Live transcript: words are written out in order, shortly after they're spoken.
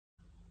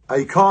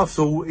A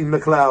castle in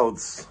the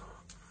clouds.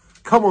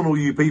 Come on, all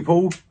you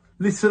people,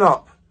 listen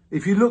up.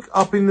 If you look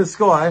up in the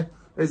sky,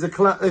 there's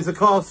a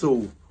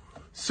castle.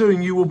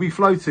 Soon you will be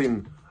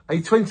floating. A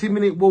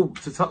 20-minute walk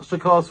to touch the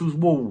castle's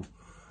wall.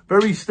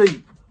 Very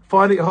steep.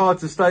 Find it hard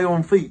to stay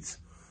on feet.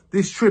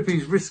 This trip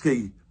is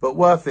risky, but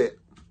worth it.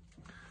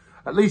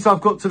 At least I've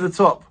got to the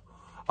top.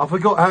 I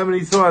forgot how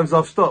many times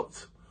I've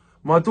stopped.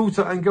 My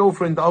daughter and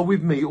girlfriend are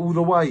with me all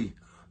the way.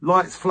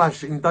 Lights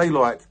flash in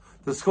daylight.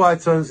 The sky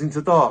turns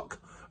into dark.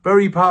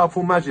 Very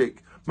powerful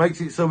magic. Makes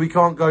it so we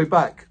can't go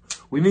back.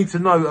 We need to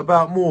know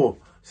about more.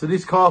 So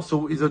this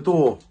castle is a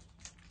door.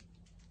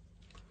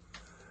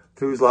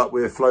 Feels like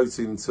we're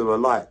floating to a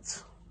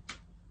light.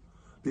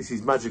 This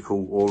is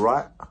magical, all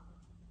right?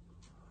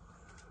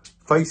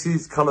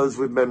 Faces, colours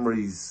with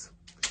memories.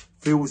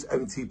 Fills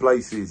empty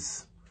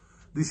places.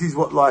 This is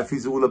what life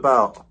is all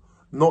about.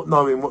 Not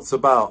knowing what's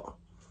about.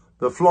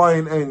 The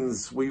flying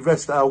ends, we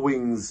rest our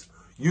wings.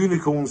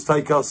 Unicorns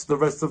take us the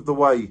rest of the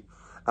way.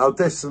 Our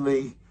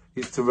destiny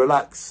is to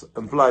relax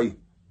and play.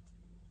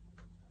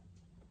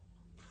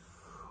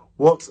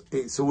 What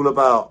it's all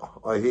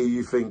about, I hear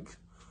you think.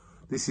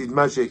 This is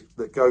magic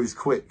that goes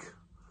quick.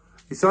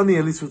 It's only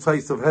a little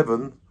taste of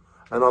heaven,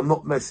 and I'm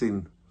not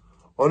messing.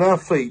 On our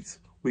feet,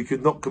 we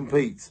could not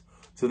compete.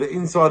 To the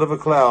inside of a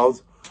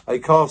cloud, a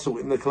castle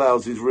in the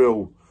clouds is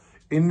real.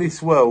 In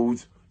this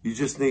world, you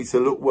just need to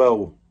look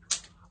well.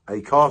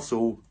 A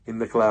castle in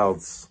the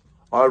clouds.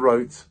 I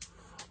wrote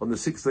on the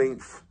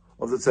 16th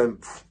of the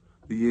 10th,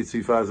 the year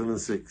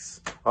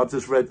 2006. I've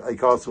just read A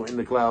Castle in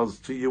the Clouds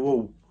to you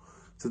all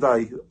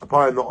today. A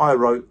poem that I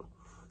wrote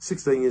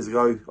 16 years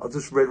ago. I've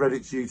just read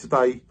it to you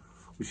today,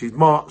 which is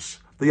March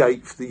the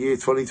 8th, the year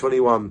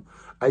 2021.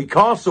 A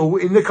Castle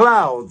in the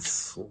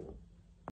Clouds.